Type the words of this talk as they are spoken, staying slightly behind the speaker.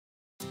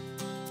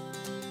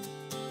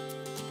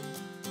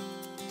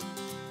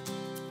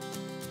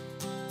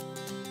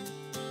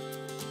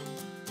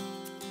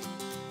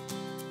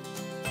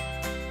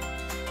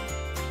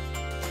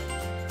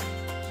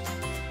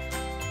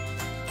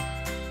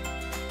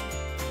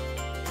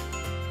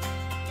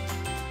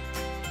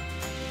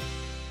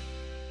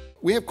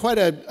we have quite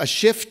a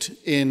shift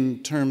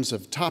in terms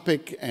of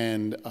topic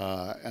and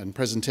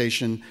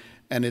presentation,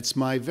 and it's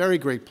my very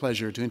great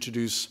pleasure to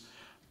introduce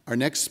our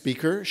next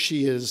speaker.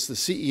 She is the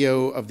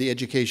CEO of the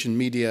education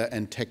media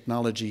and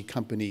technology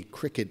company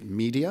Cricket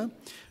Media,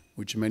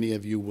 which many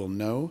of you will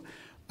know.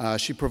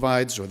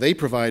 They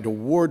provide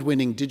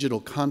award-winning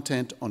digital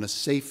content on a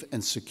safe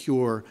and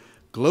secure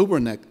global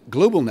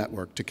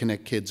network to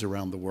connect kids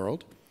around the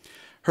world.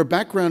 Her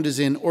background is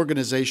in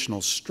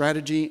organizational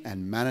strategy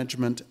and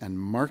management and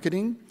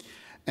marketing,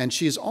 and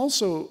she is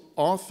also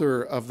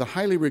author of the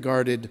highly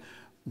regarded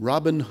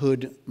Robin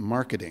Hood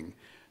Marketing,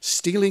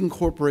 Stealing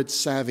Corporate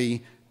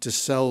Savvy to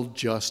Sell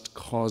Just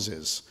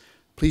Causes.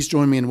 Please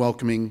join me in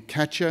welcoming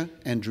Katya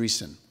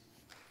Andresen.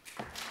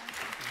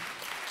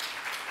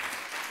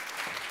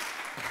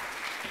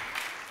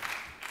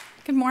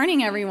 Good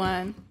morning,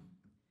 everyone.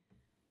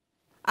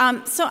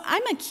 So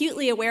I'm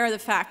acutely aware of the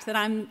fact that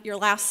I'm your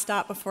last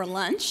stop before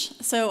lunch,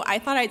 so I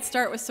thought I'd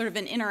start with sort of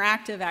an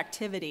interactive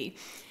activity.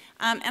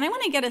 And I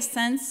want to get a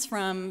sense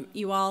from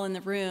you all in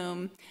the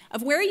room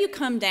of where you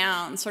come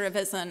down, sort of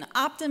as an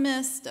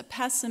optimist, a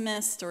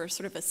pessimist, or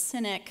sort of a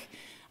cynic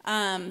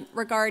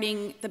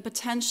regarding the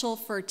potential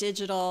for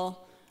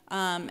digital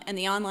and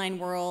the online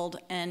world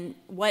and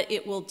what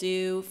it will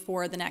do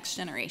for the next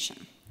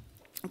generation.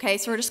 Okay,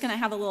 so we're just going to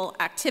have a little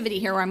activity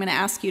here where I'm going to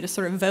ask you to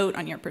sort of vote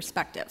on your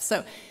perspective.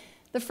 So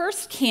the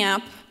first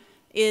camp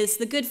is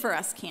the good for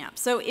us camp.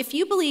 So if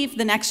you believe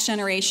the next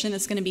generation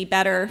is going to be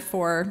better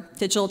for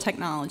digital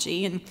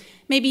technology, and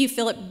maybe you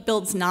feel it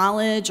builds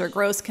knowledge or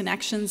grows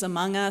connections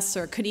among us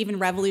or could even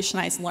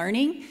revolutionize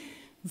learning,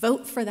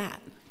 vote for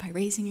that by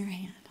raising your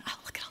hand. Oh,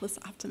 look at all this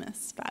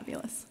optimists.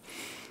 Fabulous.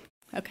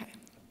 Okay.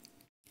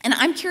 And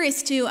I'm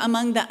curious, too,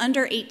 among the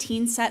under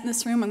 18 set in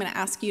this room, I'm going to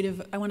ask you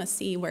to, I want to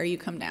see where you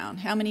come down.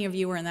 How many of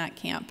you were in that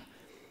camp?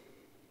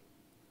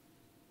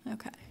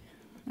 Okay.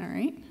 All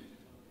right.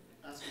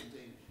 That's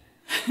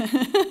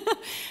Danish.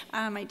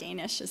 My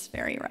Danish is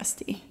very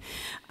rusty.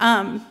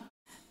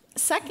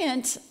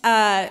 Second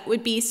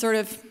would be sort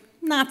of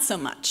not so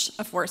much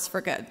a force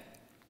for good.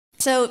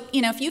 So,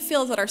 if you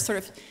feel that our sort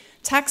of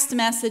text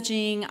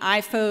messaging,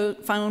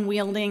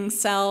 iPhone-wielding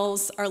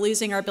selves are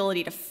losing our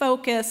ability to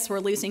focus,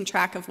 we're losing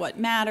track of what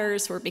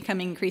matters, we're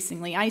becoming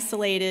increasingly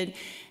isolated,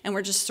 and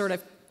we're just sort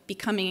of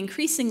becoming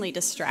increasingly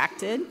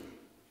distracted,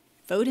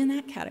 vote in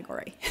that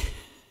category.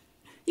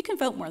 You can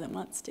vote more than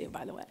once, too,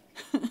 by the way.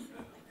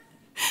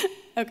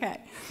 Okay.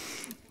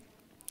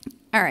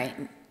 All right.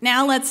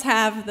 Now let's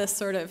have the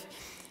sort of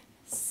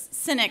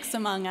cynics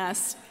among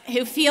us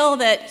who feel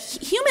that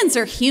humans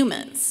are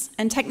humans,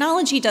 and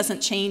technology doesn't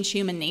change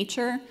human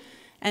nature,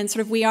 and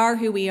sort of we are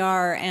who we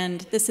are,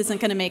 and this isn't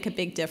going to make a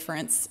big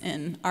difference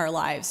in our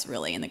lives,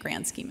 really, in the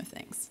grand scheme of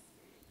things.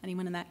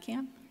 Anyone in that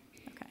camp?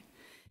 Okay.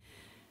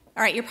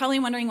 All right, you're probably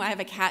wondering why I have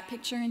a cat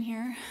picture in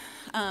here.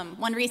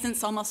 One reason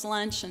it's almost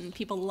lunch, and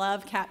people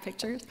love cat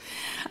pictures.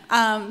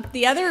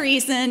 The other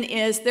reason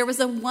is there was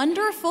a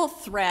wonderful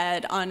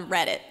thread on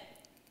Reddit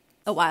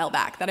a while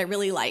back that I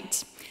really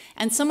liked.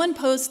 And someone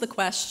posed the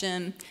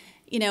question,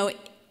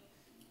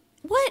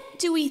 what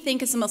do we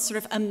think is the most sort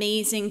of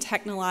amazing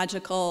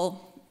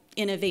technological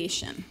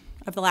innovation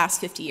of the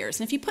last 50 years?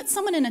 And if you put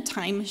someone in a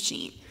time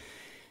machine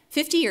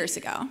 50 years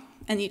ago,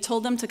 and you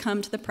told them to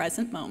come to the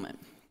present moment,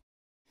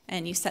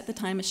 and you set the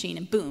time machine,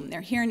 and boom,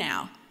 they're here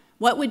now,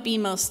 what would be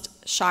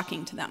most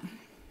shocking to them?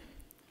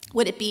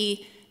 Would it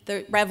be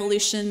the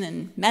revolution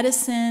in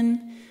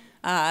medicine?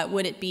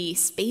 Would it be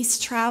space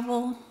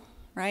travel,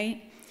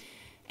 right?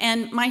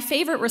 And my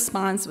favorite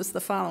response was the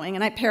following,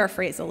 and I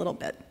paraphrase a little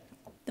bit.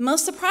 The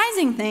most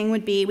surprising thing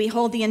would be we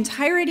hold the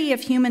entirety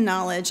of human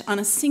knowledge on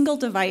a single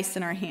device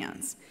in our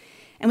hands,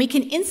 and we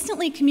can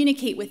instantly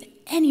communicate with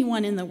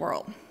anyone in the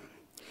world.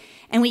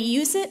 And we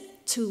use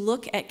it to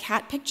look at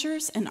cat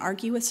pictures and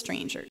argue with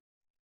strangers.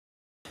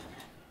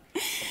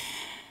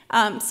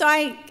 So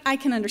I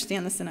can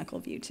understand the cynical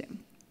view, too.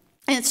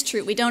 And it's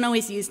true, we don't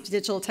always use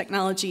digital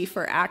technology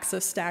for acts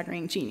of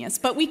staggering genius,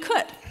 but we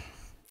could.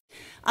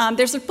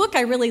 There's a book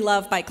I really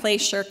love by Clay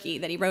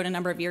Shirky that he wrote a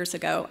number of years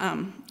ago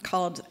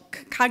called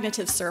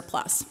Cognitive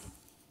Surplus.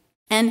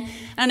 And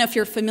I don't know if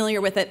you're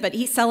familiar with it, but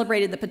he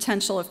celebrated the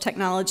potential of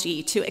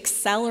technology to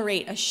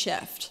accelerate a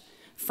shift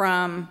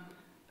from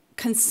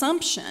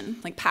consumption,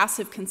 like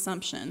passive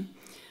consumption,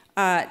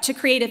 to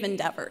creative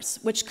endeavors,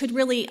 which could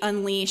really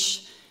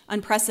unleash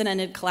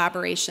unprecedented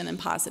collaboration and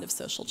positive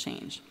social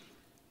change.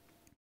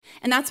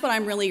 And that's what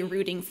I'm really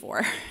rooting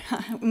for.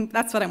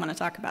 That's what I want to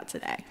talk about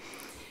today.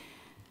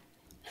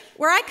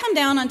 Where I come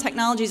down on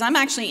technologies, I'm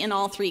actually in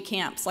all three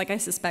camps, like I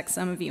suspect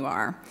some of you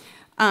are.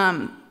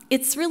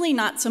 It's really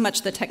not so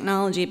much the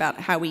technology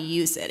about how we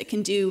use it. It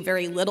can do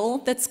very little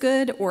that's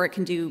good, or it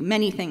can do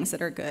many things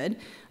that are good.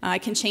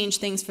 It can change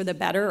things for the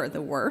better or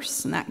the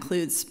worse, and that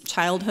includes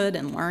childhood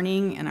and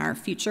learning and our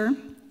future.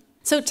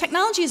 So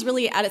technology is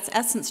really, at its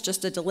essence,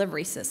 just a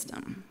delivery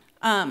system.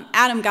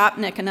 Adam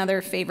Gopnik,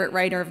 another favorite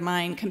writer of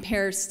mine,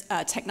 compares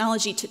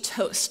technology to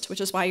toast, which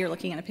is why you're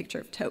looking at a picture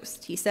of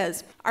toast. He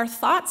says, our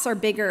thoughts are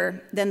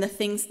bigger than the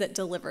things that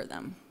deliver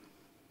them.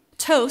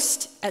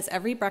 Toast, as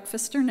every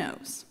breakfaster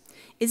knows,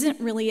 isn't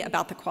really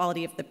about the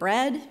quality of the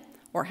bread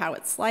or how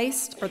it's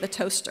sliced or the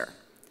toaster.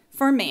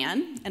 For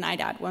man, and I'd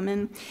add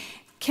woman,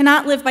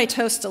 cannot live by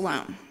toast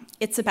alone.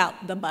 It's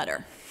about the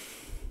butter.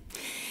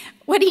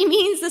 What he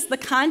means is the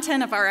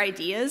content of our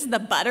ideas, the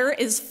butter,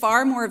 is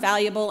far more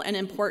valuable and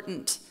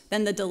important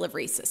than the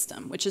delivery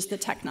system, which is the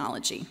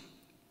technology.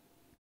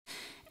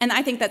 And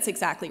I think that's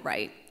exactly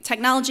right.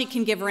 Technology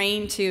can give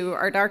rein to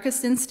our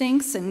darkest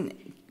instincts,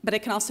 but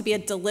it can also be a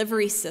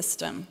delivery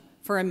system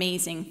for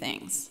amazing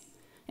things,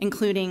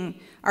 including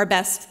our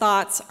best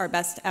thoughts, our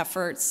best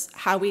efforts,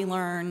 how we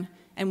learn,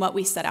 and what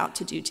we set out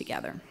to do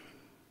together.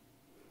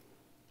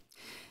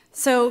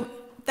 So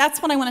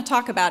that's what I want to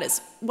talk about,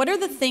 is what are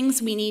the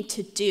things we need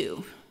to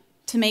do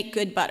to make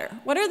good butter?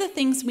 What are the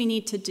things we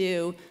need to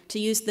do to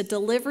use the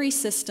delivery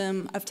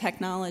system of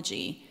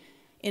technology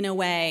in a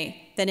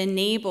way that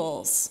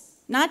enables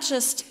not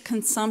just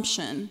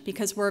consumption,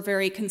 because we're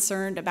very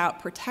concerned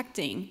about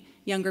protecting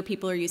younger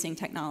people who are using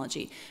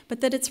technology,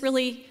 but that it's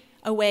really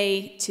a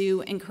way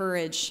to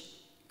encourage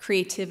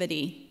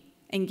creativity,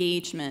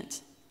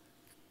 engagement,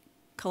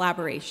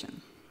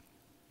 collaboration.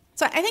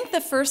 So I think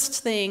the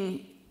first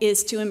thing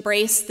is to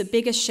embrace the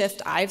biggest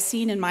shift I've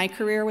seen in my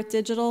career with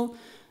digital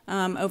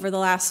over the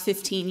last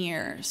 15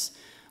 years,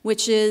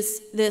 which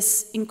is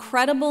this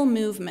incredible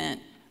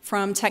movement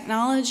from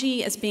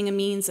technology as being a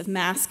means of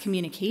mass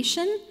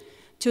communication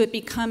to it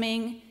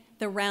becoming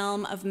the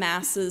realm of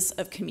masses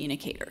of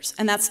communicators.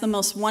 And that's the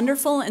most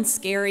wonderful and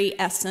scary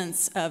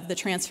essence of the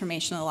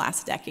transformation of the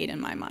last decade in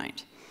my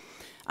mind.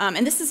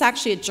 And this is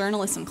actually a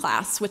journalism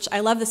class, which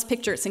I love this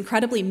picture. It's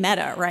incredibly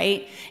meta,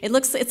 right?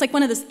 It's like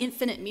one of those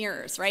infinite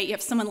mirrors, right? You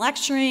have someone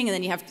lecturing, and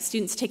then you have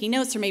students taking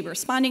notes, or maybe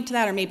responding to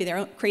that, or maybe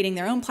they're creating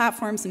their own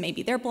platforms, and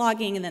maybe they're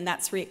blogging, and then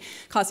that's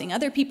causing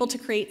other people to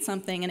create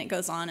something, and it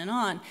goes on.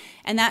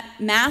 And that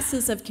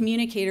masses of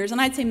communicators, and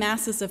I'd say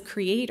masses of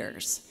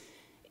creators,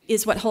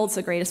 is what holds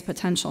the greatest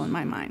potential in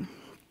my mind.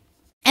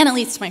 And it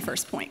leads to my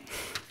first point,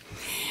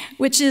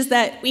 which is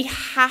that we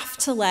have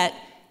to let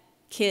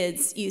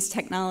kids use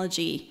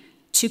technology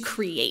to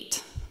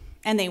create,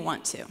 and they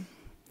want to.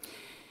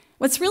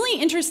 What's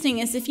really interesting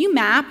is if you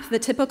map the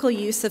typical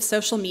use of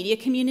social media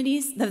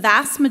communities, the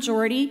vast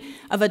majority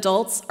of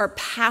adults are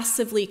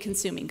passively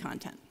consuming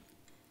content.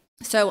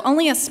 So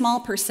only a small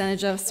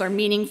percentage of us are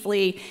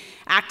meaningfully,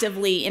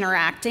 actively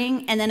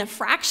interacting, and then a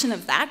fraction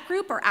of that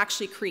group are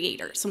actually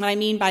creators. And what I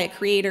mean by a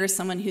creator is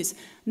someone who's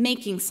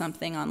making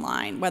something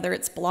online, whether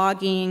it's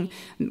blogging,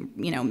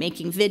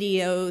 making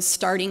videos,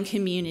 starting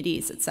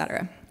communities,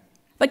 etc.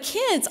 But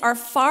kids are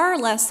far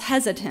less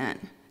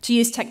hesitant to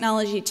use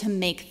technology to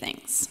make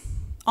things,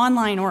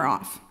 online or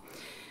off.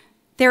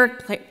 They're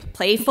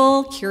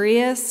playful,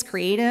 curious,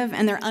 creative,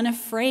 and they're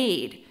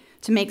unafraid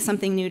to make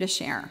something new to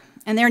share.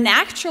 And their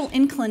natural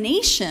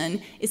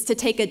inclination is to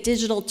take a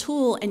digital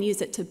tool and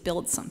use it to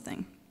build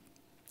something.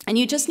 And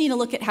you just need to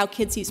look at how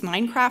kids use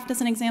Minecraft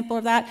as an example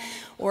of that,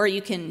 or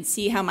you can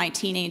see how my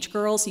teenage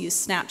girls use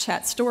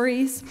Snapchat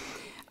stories.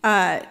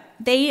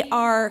 They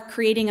are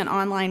creating an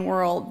online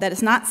world that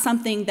is not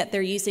something that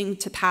they're using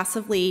to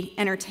passively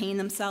entertain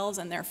themselves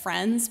and their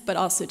friends, but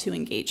also to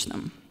engage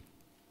them.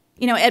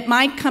 At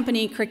my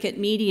company, Cricket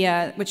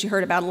Media, which you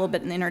heard about a little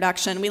bit in the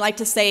introduction, we like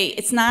to say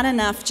it's not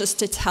enough just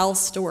to tell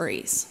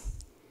stories.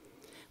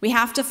 We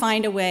have to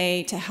find a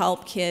way to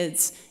help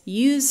kids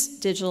use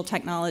digital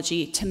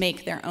technology to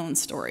make their own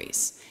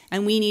stories.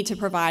 And we need to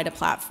provide a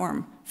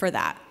platform for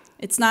that.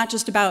 It's not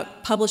just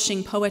about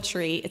publishing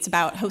poetry, it's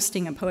about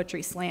hosting a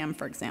poetry slam,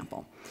 for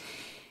example.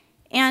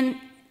 And,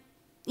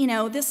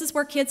 this is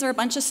where kids are a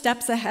bunch of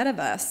steps ahead of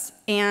us.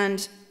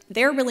 And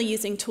they're really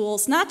using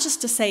tools not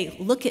just to say,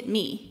 look at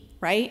me,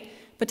 right?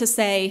 But to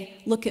say,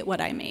 look at what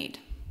I made,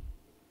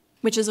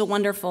 which is a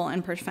wonderful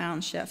and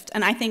profound shift.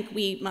 And I think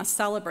we must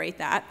celebrate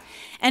that.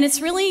 And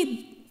it's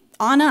really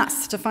on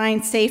us to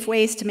find safe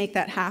ways to make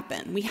that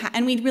happen.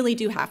 And we really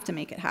do have to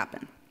make it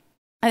happen.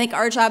 I think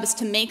our job is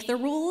to make the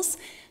rules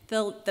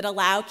that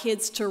allow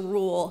kids to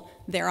rule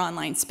their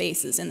online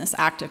spaces in this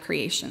act of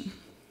creation.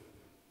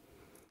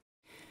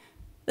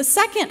 The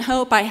second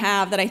hope I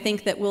have that I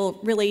think that will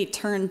really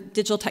turn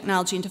digital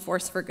technology into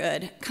force for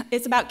good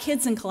is about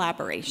kids and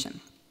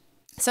collaboration.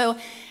 So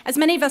as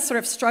many of us sort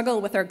of struggle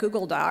with our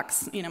Google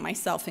Docs,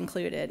 myself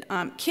included,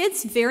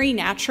 kids very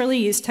naturally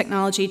use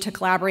technology to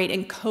collaborate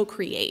and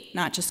co-create,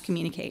 not just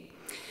communicate.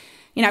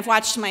 I've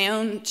watched my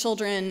own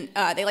children,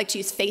 they like to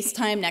use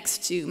FaceTime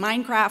next to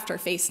Minecraft or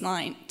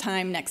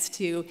FaceTime next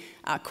to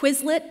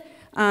Quizlet,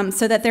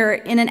 so that they're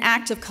in an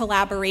act of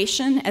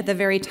collaboration at the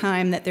very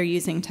time that they're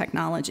using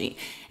technology.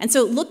 And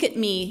so look at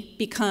me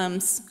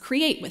becomes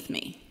create with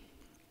me.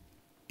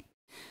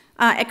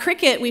 At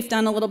Cricket, we've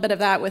done a little bit of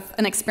that with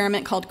an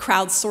experiment called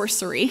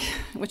crowdsourcery,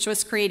 which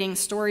was creating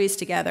stories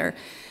together.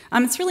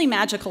 It's really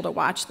magical to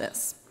watch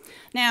this.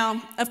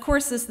 Now, of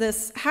course, as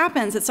this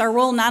happens, it's our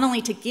role not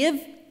only to give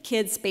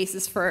kids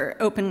spaces for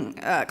open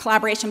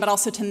collaboration, but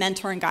also to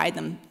mentor and guide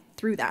them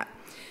through that.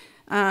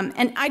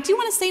 And I do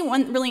want to say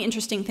one really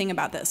interesting thing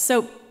about this.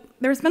 So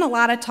there's been a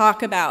lot of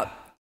talk about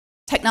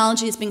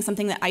technology as being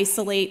something that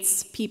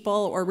isolates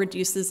people or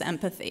reduces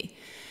empathy.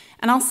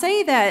 And I'll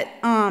say that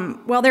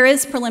while there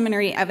is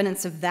preliminary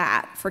evidence of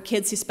that for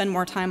kids who spend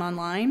more time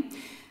online,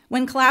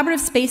 when collaborative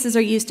spaces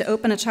are used to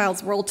open a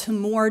child's world to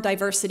more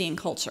diversity in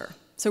culture,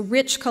 so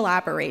rich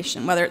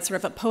collaboration, whether it's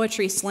sort of a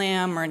poetry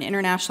slam or an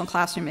international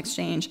classroom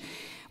exchange,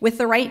 with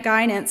the right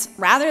guidance,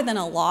 rather than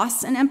a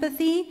loss in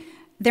empathy,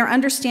 their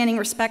understanding,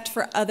 respect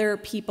for other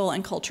people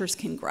and cultures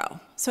can grow.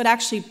 So it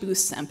actually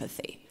boosts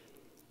empathy,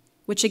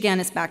 which again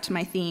is back to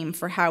my theme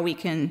for how we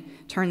can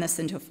turn this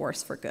into a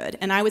force for good.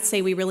 And I would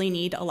say we really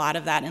need a lot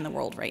of that in the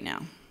world right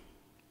now.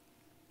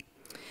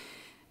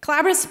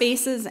 Collaborative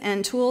spaces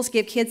and tools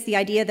give kids the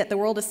idea that the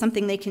world is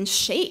something they can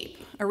shape,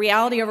 a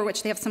reality over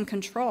which they have some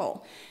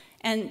control.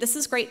 And this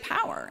is great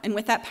power, and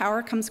with that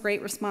power comes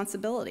great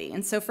responsibility.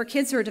 And so for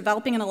kids who are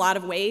developing in a lot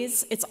of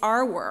ways, it's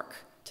our work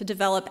to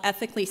develop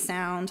ethically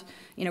sound,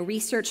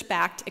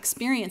 research-backed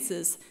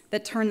experiences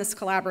that turn this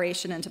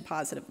collaboration into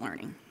positive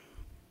learning.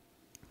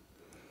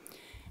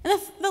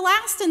 And the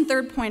last and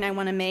third point I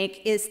want to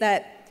make is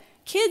that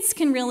kids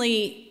can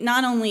really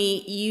not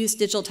only use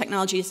digital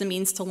technology as a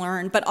means to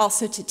learn, but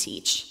also to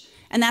teach.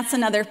 And that's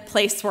another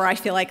place where I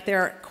feel like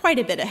they're quite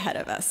a bit ahead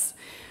of us.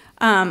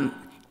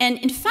 And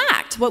in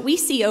fact, what we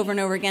see over and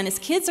over again is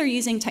kids are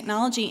using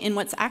technology in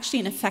what's actually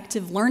an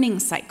effective learning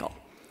cycle.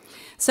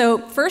 So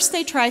first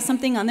they try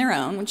something on their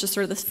own, which is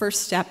sort of the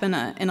first step in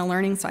a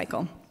learning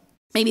cycle,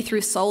 maybe through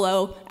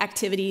solo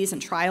activities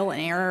and trial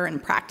and error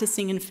and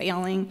practicing and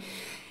failing.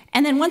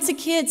 And then once a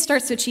kid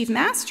starts to achieve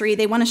mastery,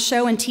 they want to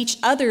show and teach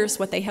others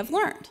what they have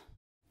learned.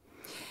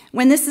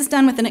 When this is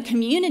done within a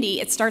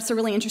community, it starts a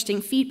really interesting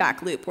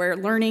feedback loop where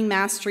learning,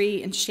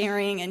 mastery, and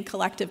sharing and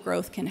collective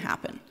growth can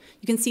happen.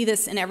 You can see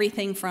this in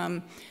everything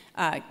from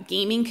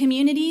gaming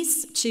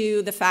communities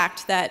to the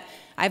fact that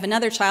I have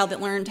another child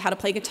that learned how to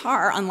play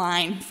guitar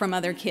online from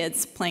other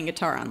kids playing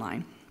guitar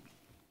online.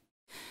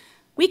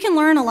 We can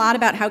learn a lot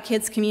about how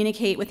kids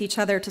communicate with each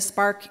other to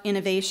spark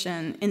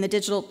innovation in the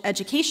digital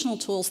educational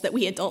tools that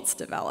we adults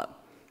develop.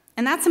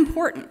 And that's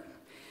important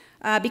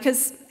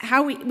because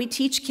how we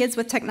teach kids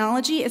with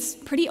technology is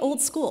pretty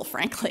old school,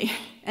 frankly.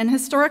 And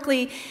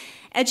historically,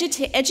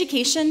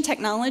 education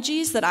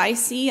technologies that I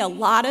see, a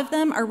lot of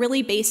them are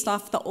really based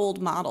off the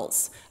old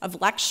models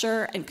of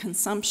lecture and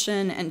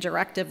consumption and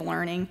directive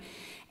learning.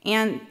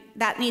 And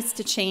that needs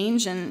to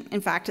change, and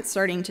in fact, it's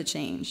starting to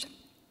change.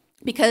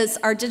 Because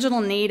our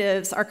digital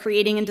natives are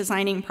creating and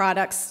designing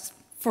products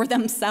for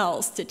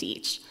themselves to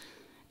teach.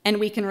 And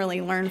we can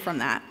really learn from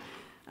that.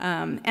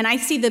 And I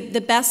see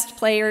the best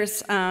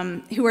players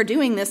who are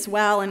doing this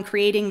well and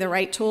creating the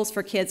right tools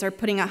for kids are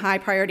putting a high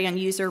priority on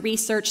user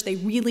research. They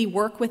really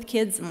work with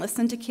kids and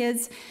listen to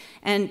kids.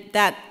 And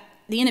that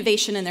the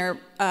innovation in their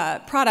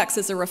products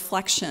is a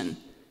reflection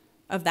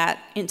of that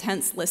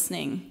intense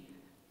listening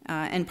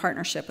and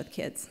partnership with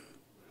kids.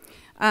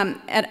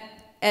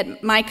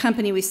 At my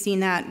company, we've seen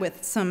that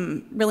with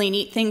some really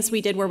neat things we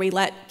did where we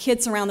let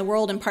kids around the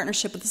world in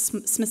partnership with the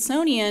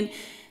Smithsonian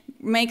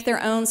make their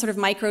own sort of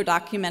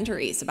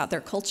micro-documentaries about their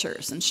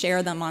cultures and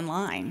share them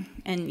online.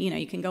 And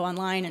you can go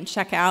online and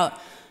check out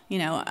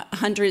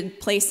 100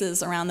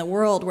 places around the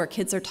world where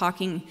kids are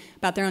talking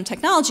about their own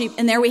technology.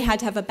 And there we had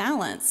to have a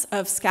balance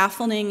of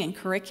scaffolding and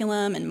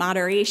curriculum and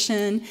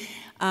moderation,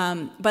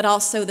 but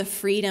also the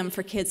freedom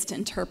for kids to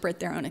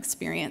interpret their own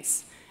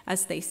experience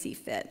as they see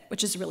fit,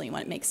 which is really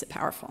what makes it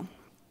powerful.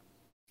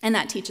 And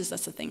that teaches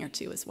us a thing or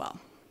two as well.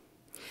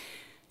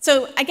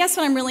 So I guess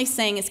what I'm really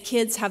saying is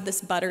kids have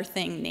this butter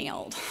thing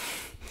nailed.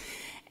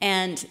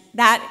 And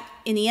that,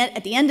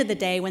 at the end of the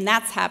day, when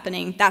that's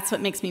happening, that's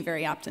what makes me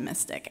very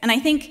optimistic. And I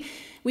think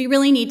we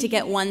really need to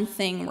get one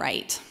thing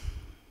right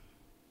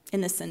in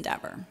this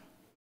endeavor.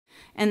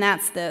 And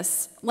that's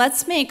this: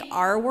 let's make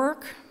our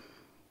work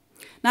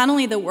not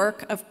only the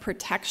work of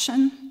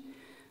protection,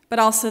 but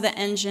also the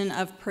engine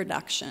of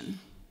production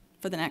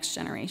for the next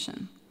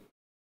generation.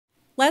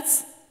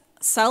 Let's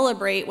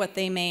celebrate what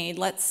they made,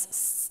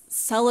 let's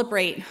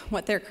celebrate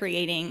what they're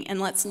creating, and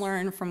let's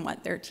learn from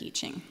what they're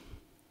teaching.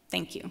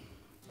 Thank you.